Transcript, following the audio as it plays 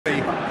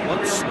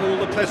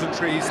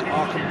pleasantries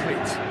are complete.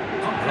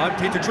 Well, I'm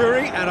Peter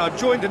Drury, and I'm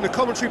joined in the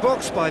commentary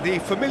box by the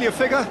familiar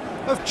figure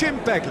of Jim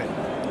Beglin.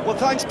 Well,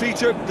 thanks,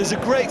 Peter. There's a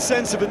great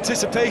sense of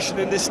anticipation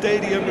in this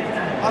stadium.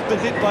 I've been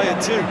hit by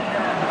it too.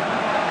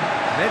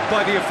 Led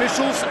by the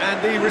officials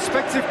and the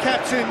respective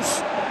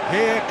captains,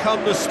 here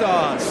come the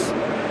stars.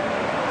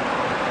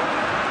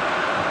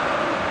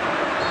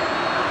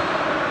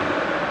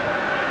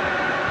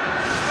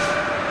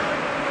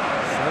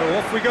 So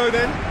off we go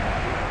then.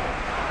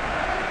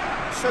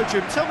 So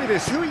Jim, tell me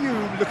this, who are you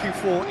looking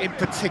for in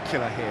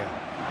particular here?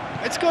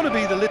 It's going to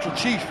be the little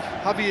chief,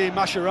 Javier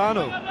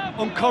Mascherano.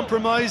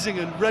 Uncompromising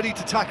and ready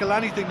to tackle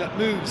anything that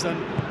moves, and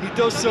he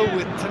does so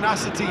with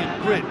tenacity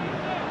and grit.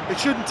 It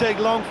shouldn't take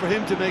long for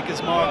him to make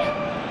his mark.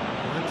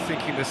 I'm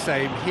thinking the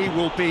same. He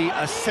will be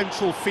a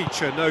central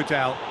feature, no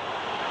doubt.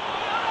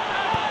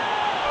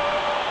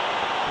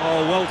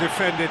 Oh, well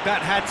defended.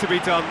 That had to be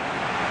done.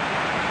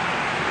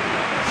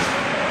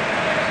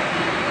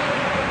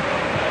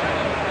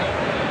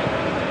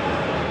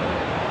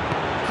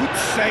 Good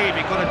save.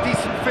 He got a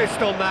decent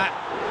fist on that.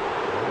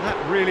 And that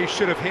really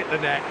should have hit the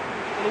net.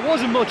 Well, there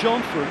wasn't much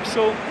on for him,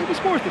 so it was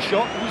worth a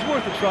shot. It was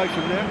worth a try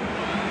from there.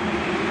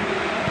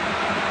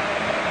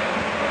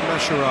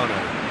 Mascherano.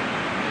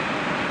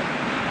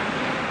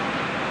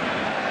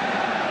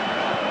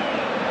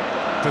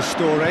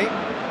 Pastore.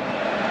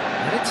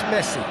 And it's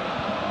Messi.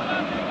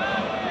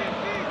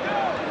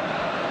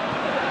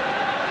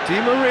 Di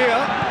Maria.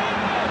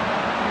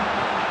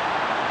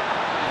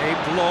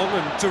 Aimed long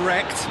and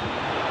direct.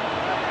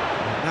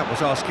 And that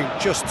was asking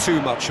just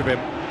too much of him.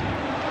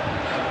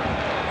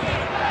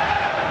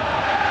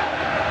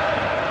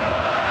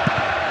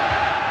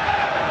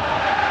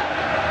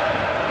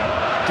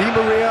 Di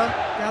Maria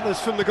gathers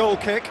from the goal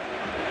kick.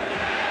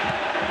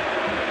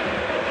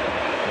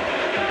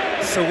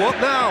 So what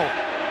now?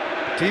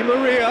 Di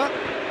Maria.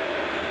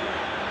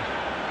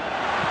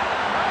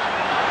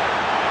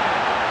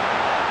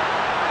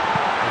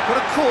 We've got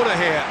a corner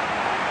here.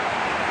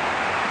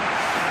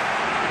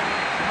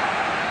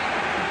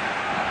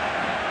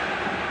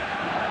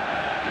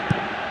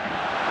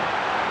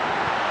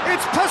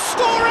 It's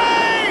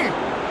Pastore!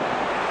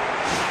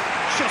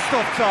 Just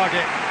off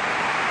target.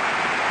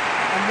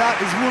 And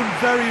that is one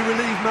very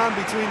relieved man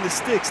between the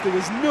sticks. There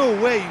was no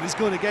way he was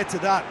going to get to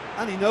that,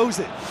 and he knows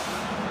it.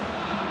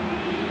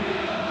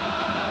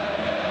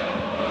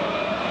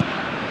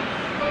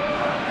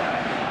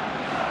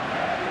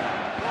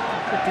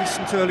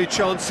 Decent early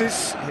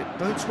chances. It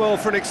bodes well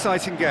for an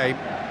exciting game.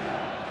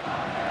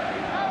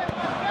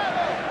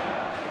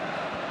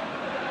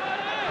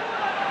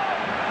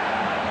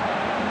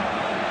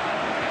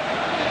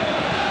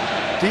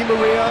 Di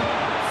Maria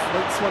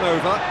floats one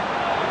over.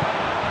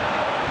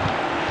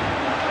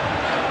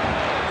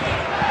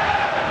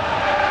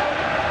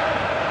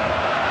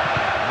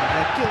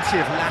 Guilty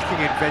of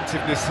lacking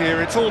inventiveness here,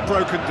 it's all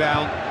broken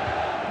down.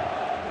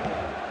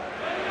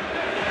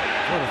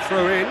 What a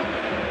throw in.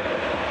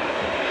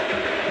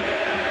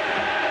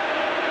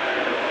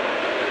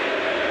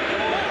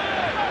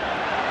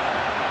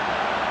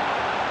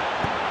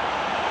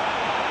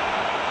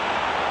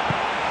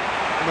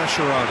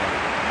 Mascherano.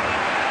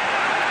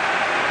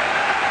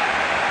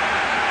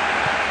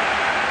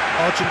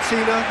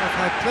 Argentina have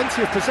had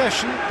plenty of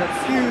possession, but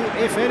few,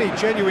 if any,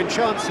 genuine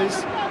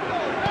chances.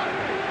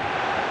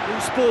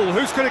 Ball,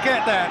 who's going to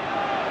get that?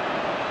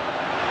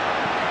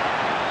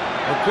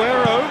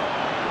 Aguero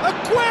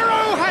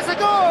has a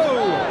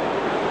go!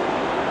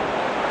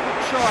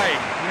 Good try,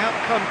 the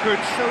outcome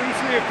could so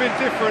easily have been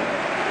different.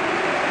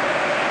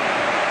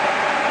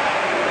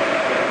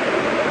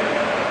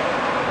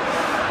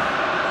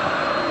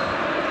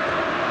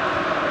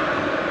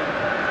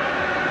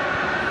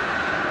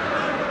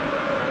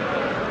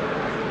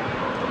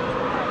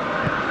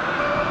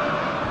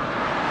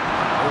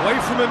 Away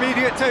from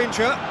immediate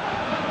danger.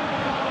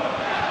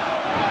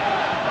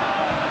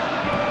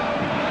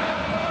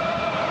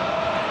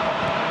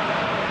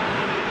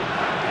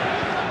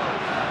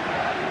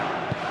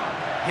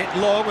 Hit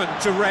long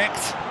and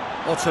direct.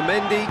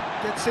 Otamendi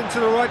gets into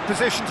the right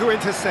position to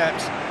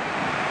intercept.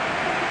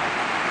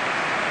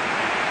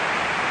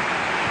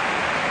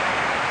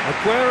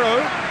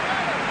 Aguero.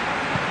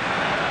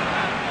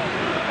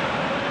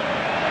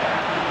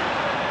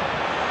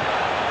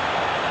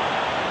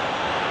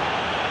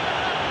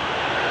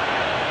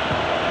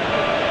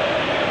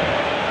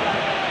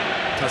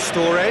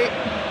 Pastore.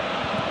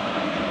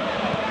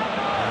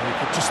 You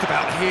could just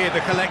about hear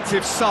the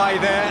collective sigh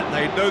there.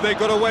 They know they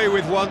got away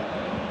with one.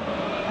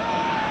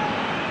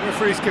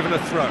 Referee's given a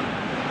throw.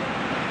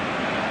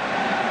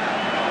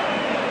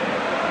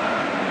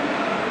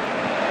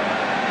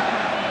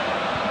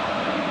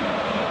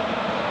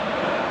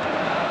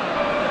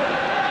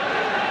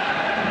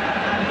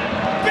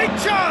 Big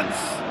chance!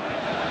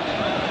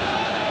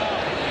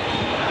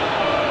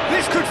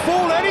 This could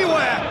fall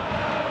anywhere!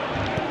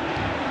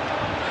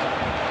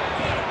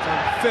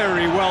 Done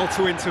very well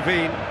to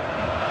intervene.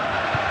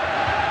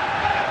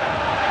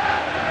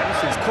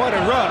 This is quite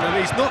a run, and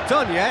he's not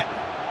done yet.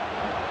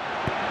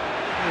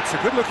 It's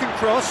a good-looking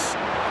cross.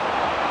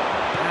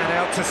 And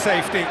out to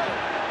safety.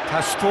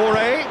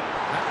 Pastore.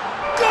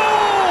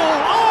 Goal!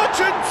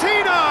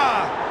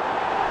 Argentina!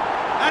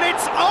 And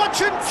it's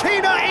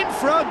Argentina in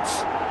front.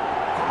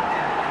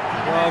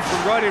 Well,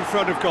 from right in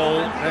front of goal,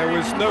 there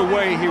was no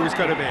way he was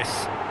going to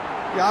miss.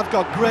 Yeah, I've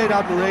got great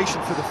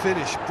admiration for the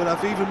finish, but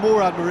I've even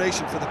more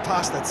admiration for the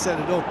pass that set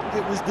it up.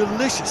 It was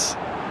delicious.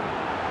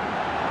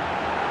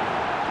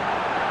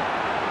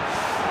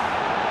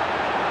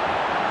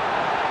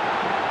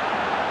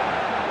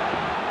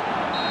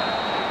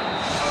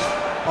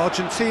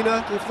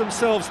 Argentina give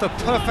themselves the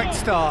perfect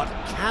start.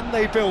 Can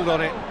they build on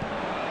it?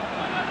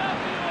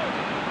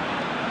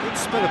 Good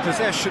spell of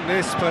possession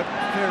this, but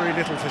very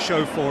little to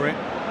show for it.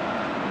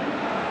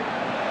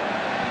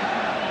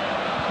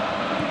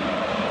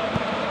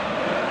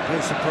 No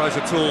surprise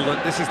at all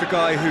that this is the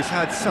guy who's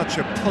had such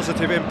a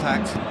positive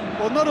impact.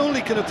 Well, not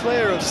only can a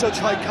player of such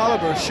high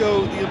calibre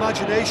show the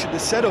imagination to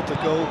set up a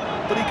goal,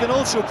 but he can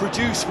also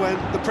produce when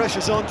the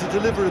pressure's on to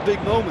deliver a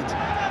big moment.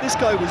 This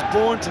guy was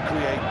born to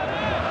create.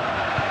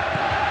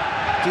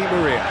 Di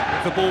Maria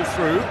with the ball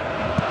through.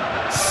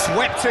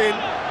 Swept in.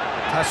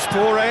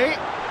 Pastore.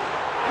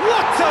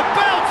 What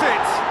about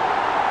it?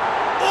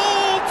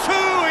 All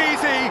too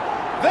easy.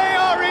 They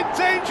are in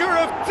danger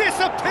of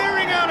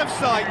disappearing out of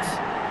sight.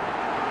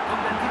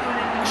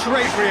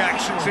 Great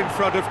reactions in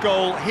front of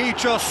goal. He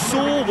just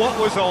saw what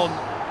was on.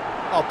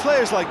 Oh,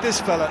 players like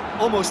this fella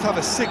almost have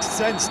a sixth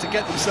sense to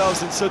get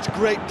themselves in such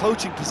great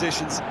poaching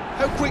positions.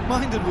 How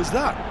quick-minded was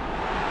that?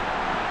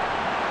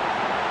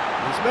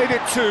 He's made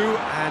it two,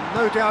 and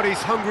no doubt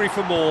he's hungry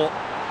for more.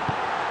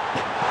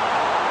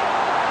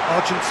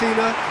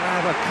 Argentina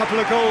have a couple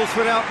of goals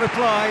without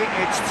reply.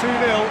 It's 2-0.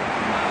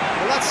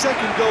 Well, that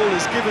second goal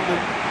has given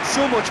them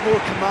so much more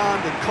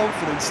command and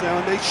confidence now,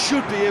 and they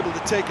should be able to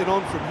take it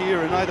on from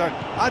here and either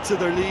add to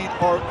their lead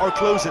or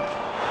close it.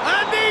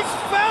 And he's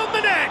found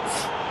the net!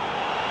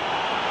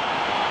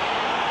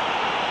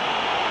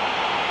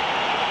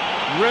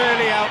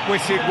 Really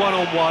outwitted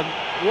one-on-one.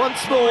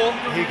 Once more,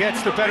 he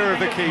gets the better of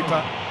the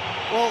keeper.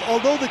 Well,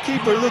 although the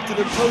keeper looked an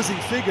imposing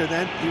figure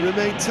then, he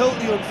remained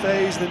totally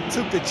unfazed and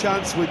took the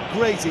chance with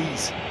great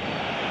ease.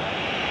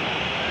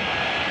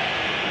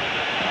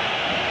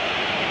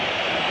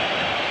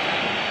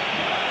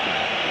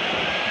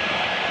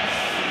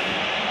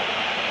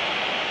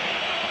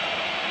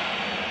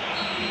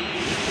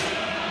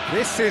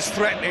 This is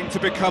threatening to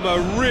become a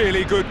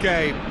really good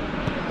game.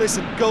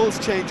 Listen, goals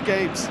change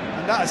games,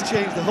 and that has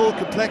changed the whole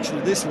complexion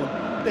of this one.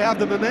 They have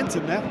the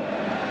momentum now.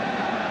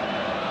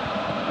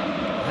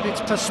 And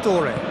it's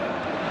Pastore.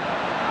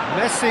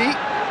 Messi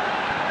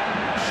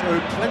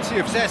showed plenty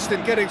of zest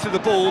in getting to the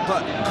ball,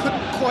 but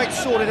couldn't quite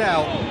sort it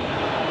out.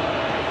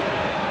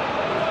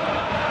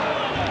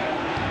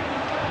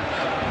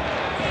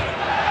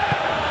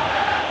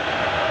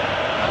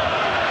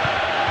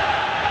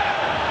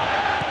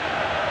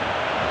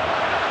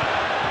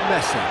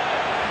 Messi.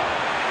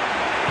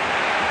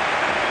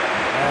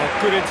 Oh,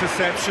 good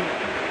interception.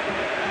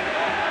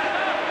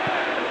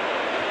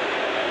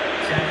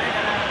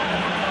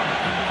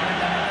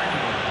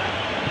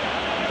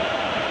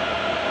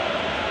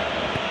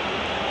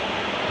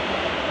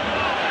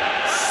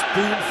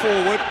 Spoon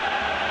forward.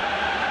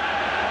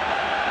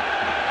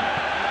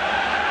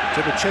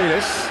 To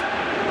Michelis.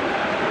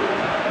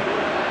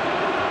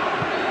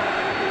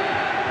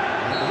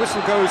 And the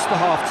whistle goes for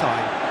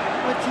half-time.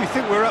 What do you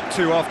think we're up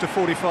to after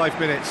 45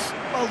 minutes?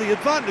 Well, the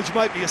advantage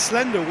might be a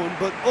slender one,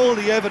 but all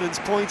the evidence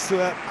points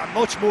to a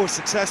much more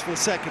successful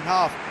second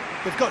half.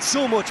 They've got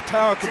so much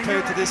power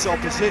compared to this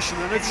opposition,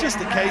 and it's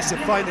just a case of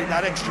finding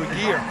that extra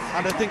gear,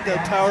 and I think they'll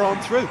power on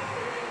through.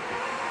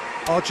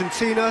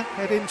 Argentina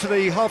head into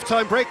the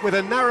half-time break with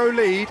a narrow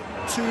lead,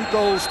 2-1.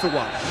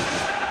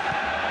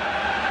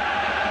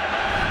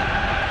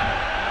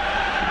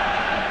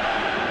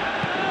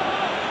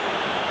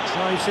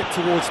 Drives it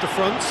towards the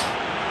front.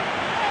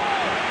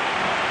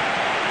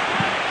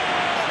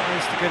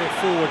 Tries to get it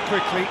forward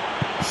quickly.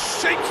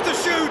 Shakes the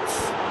shoots!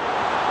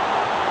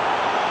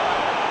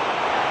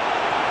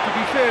 To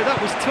be fair, that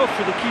was tough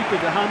for the keeper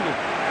to handle.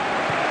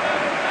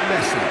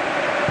 Messi.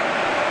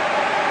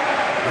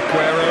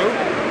 Aguero.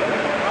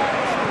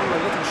 A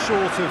little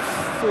short of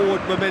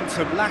forward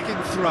momentum,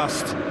 lacking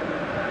thrust.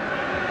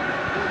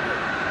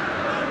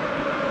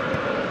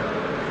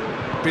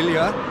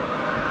 Billia.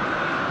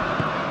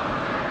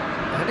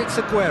 And it's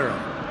Aguero.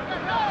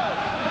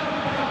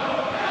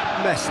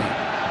 Messi.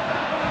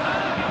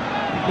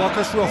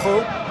 Marcos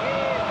Rojo.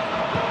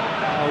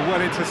 Oh,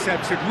 well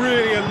intercepted,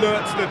 really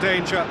alert to the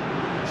danger.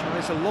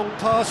 Tries a long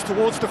pass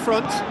towards the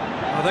front.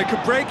 Oh, they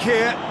could break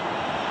here.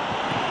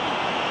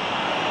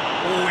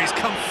 Oh, he's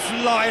come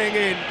flying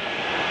in.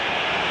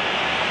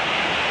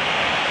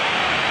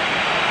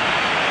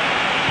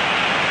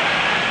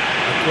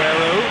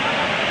 Aguero.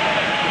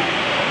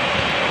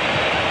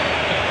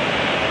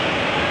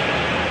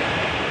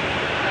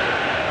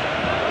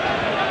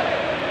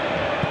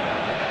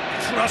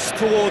 Thrust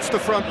towards the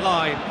front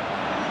line. I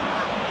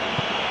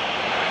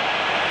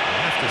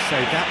have to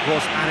say, that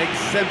was an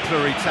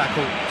exemplary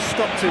tackle.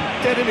 Stopped him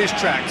dead in his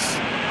tracks.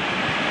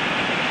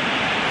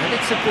 And And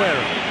it's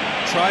Aguero.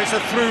 Tries a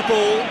through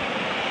ball.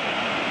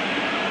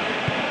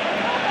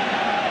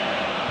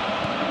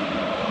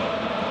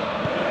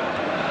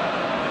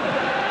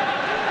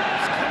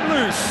 It's come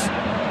loose.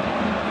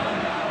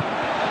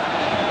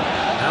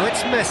 Now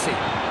it's Messi.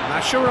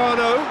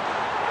 Mascherano.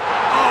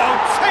 Oh,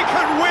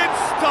 taken with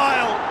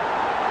style.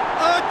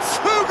 A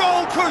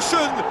two-goal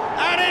cushion,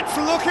 and it's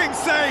looking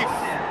safe.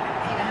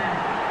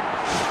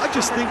 I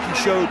just think he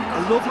showed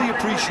a lovely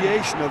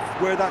appreciation of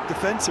where that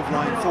defensive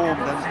line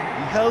formed, and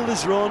he held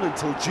his run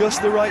until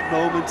just the right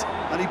moment,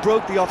 and he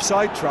broke the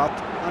offside trap,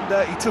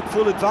 and he took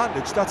full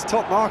advantage. That's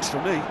top marks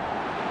for me.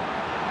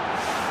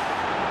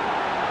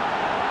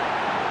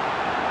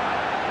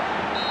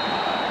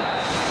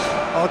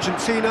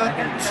 Argentina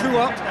 2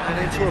 up and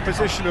into a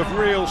position of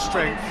real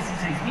strength.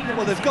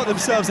 Well, they've got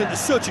themselves into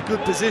such a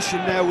good position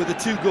now with a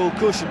two-goal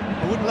cushion.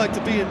 I wouldn't like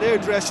to be in their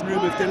dressing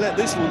room if they let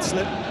this one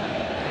slip.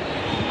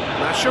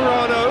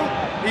 Mascherano,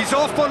 he's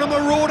off on a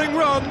marauding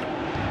run.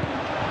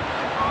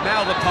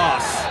 Now the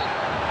pass.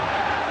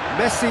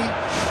 Messi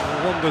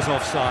wanders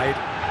offside.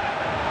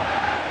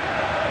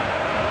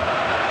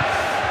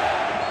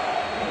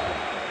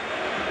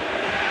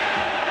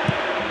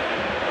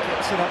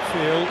 Gets it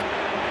upfield.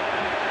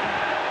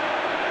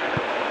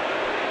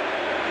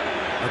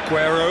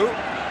 Aguero.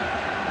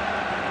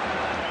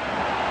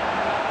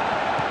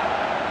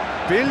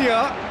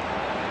 Villa.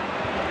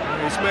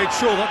 He's made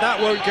sure that that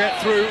won't get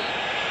through.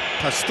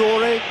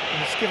 Pastore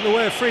has given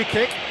away a free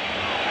kick.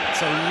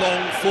 It's a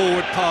long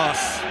forward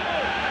pass.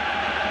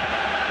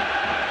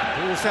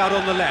 Ball's out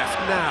on the left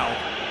now.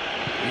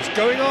 He's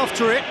going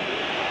after it.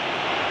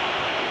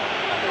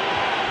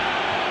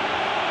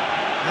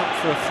 Out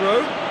for a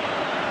throw.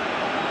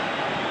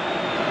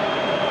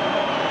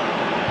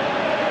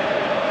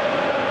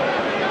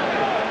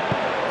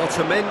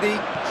 Otamendi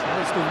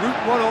tries the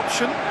route one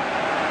option.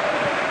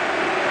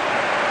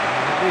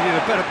 Needed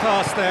a better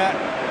pass there.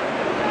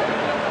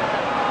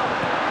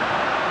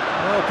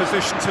 Well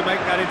positioned to make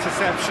that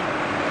interception.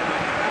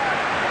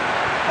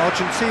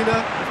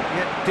 Argentina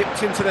yet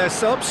dipped into their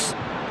subs.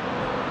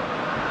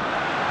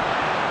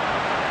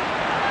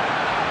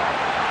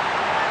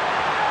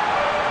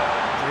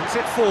 Brings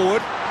it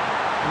forward.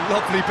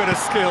 Lovely bit of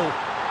skill.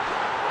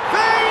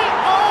 They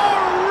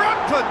are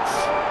rampant!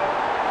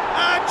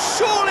 And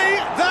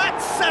surely that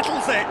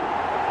settles it.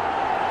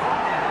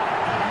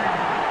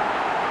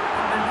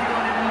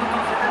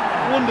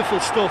 Wonderful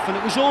stuff, and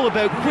it was all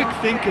about quick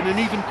thinking and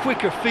even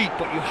quicker feet,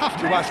 but you have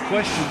to ask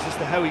questions as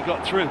to how he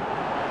got through.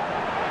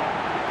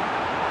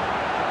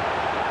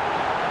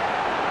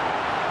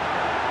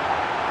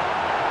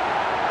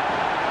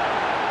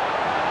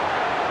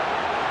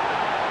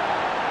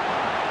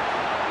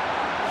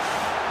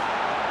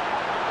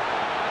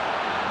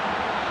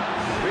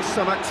 There is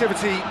some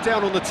activity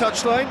down on the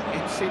touchline.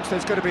 It seems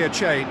there's going to be a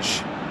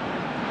change.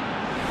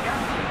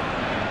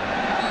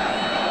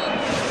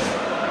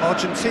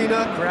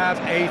 Argentina grab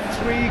a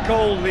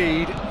 3-goal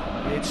lead.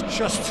 It's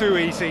just too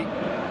easy.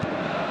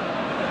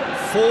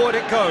 Forward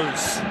it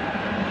goes.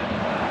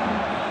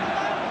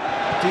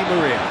 Di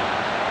Maria.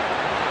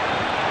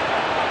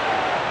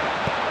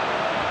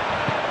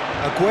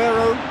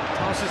 Aguero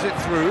passes it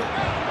through.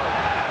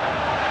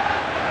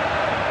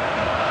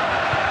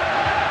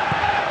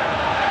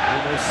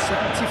 Almost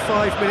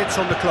 75 minutes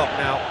on the clock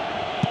now.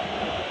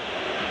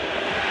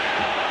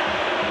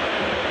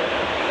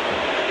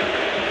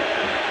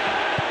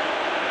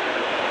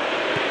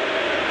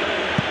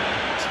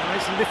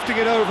 Lifting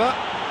it over.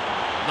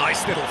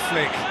 Nice little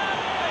flick.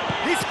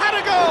 He's had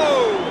a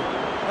go!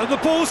 And the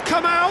ball's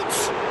come out.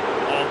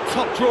 Oh,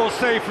 top draw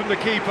save from the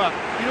keeper.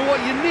 You know what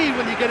you need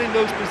when you get in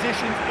those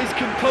positions is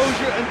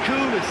composure and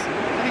coolness,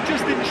 and he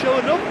just didn't show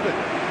enough of it.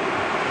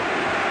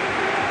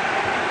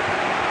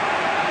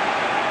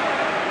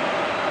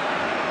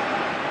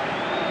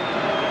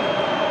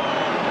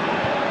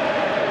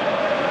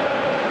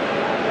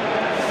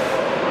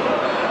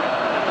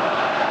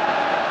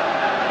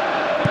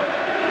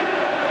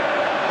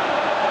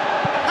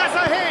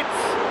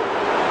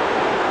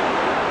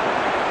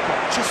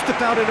 Just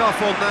about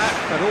enough on that,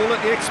 but all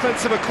at the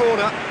expense of a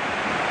corner.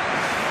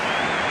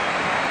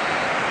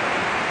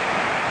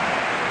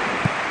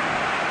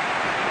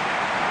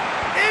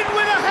 In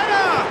with a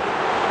header!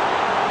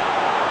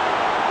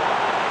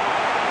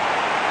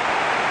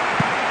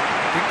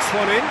 Dinks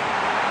one in.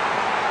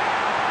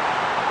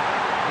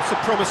 It's a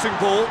promising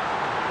ball.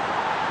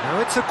 Now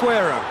it's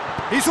Aguero.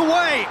 He's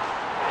away!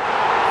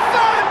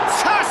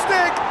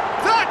 Fantastic!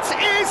 That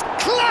is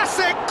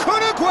classic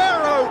Kun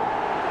Aguero!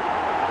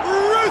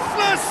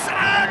 Ruthless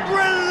and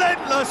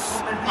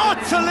relentless,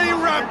 utterly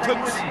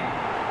rampant.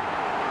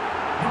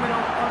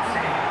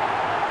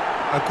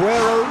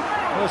 Aguero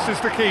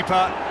versus the keeper,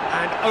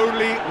 and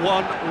only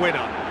one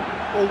winner.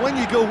 Well, when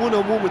you go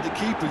one-on-one with the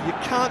keeper, you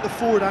can't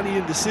afford any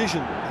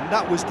indecision, and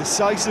that was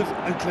decisive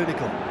and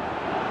clinical.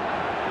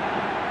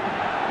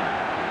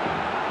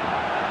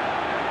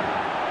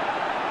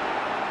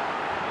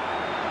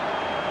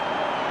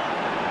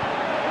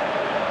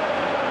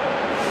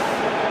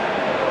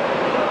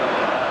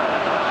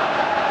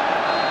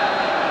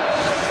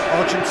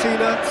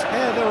 Argentina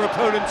tear their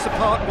opponents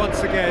apart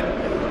once again.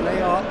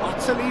 They are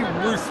utterly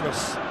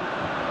ruthless.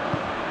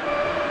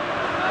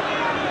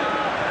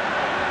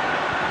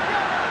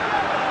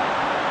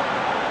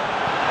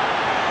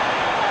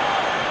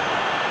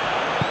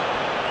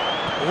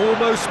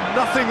 Almost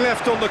nothing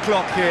left on the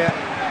clock here.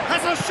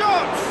 Has a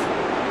shot!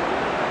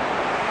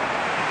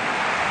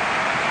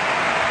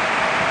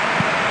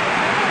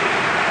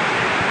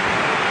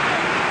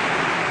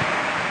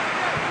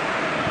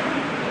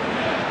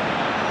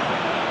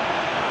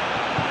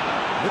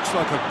 Looks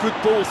like a good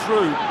ball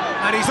through.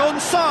 And he's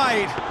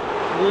onside!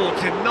 Oh,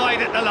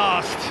 denied at the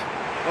last.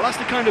 Well, that's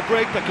the kind of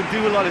break that can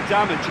do a lot of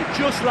damage. It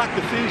just lacked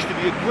the finish to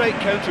be a great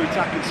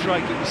counter-attacking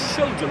strike. It was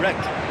so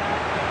direct.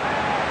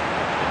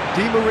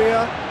 Di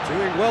Maria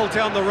doing well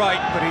down the right,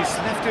 but he's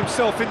left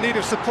himself in need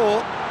of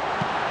support.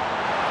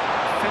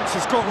 Fence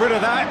has got rid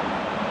of that.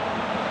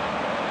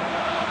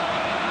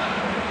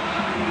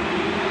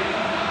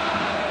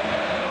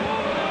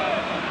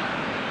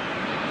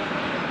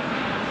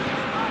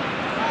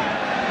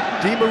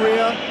 Di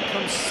Maria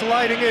comes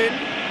sliding in.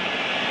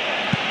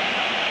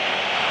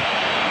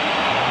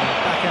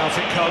 Back out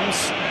it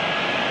comes.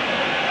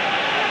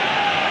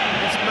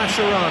 It's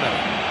Mascherano.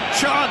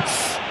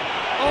 Chance!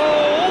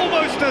 Oh,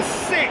 almost a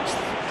sixth!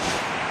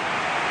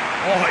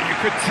 Oh, you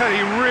could tell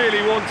he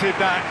really wanted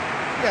that.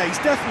 Yeah, he's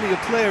definitely a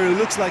player who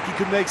looks like he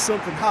could make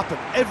something happen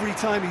every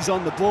time he's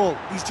on the ball.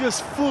 He's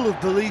just full of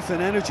belief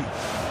and energy.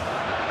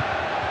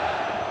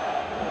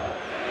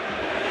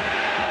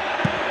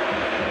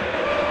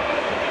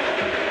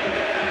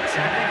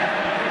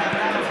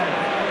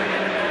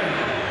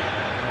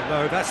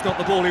 No, that's not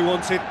the ball he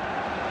wanted.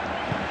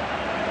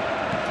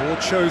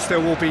 Board shows there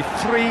will be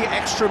 3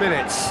 extra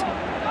minutes.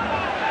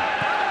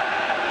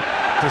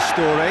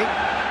 Pastore.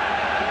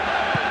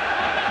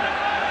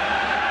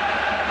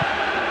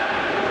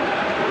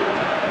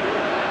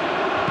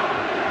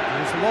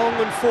 He's long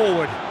and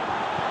forward.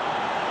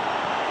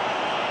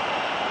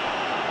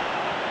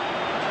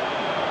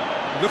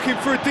 Looking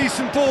for a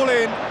decent ball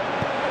in.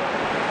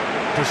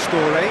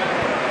 Pastore.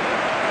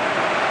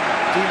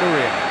 Di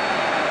Maria.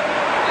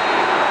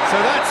 So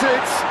that's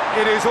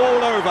it. It is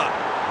all over.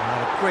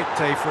 A great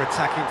day for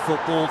attacking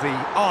football. The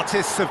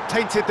artists have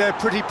painted their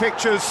pretty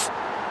pictures.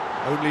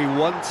 Only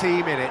one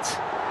team in it.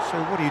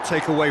 So what do you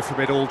take away from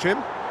it all,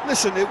 Jim?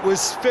 Listen, it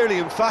was fairly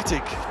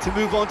emphatic. To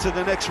move on to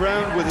the next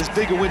round with as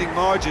big a winning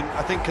margin,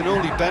 I think can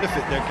only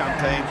benefit their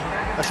campaign.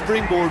 A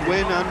springboard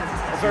win and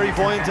a very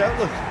buoyant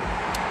outlook.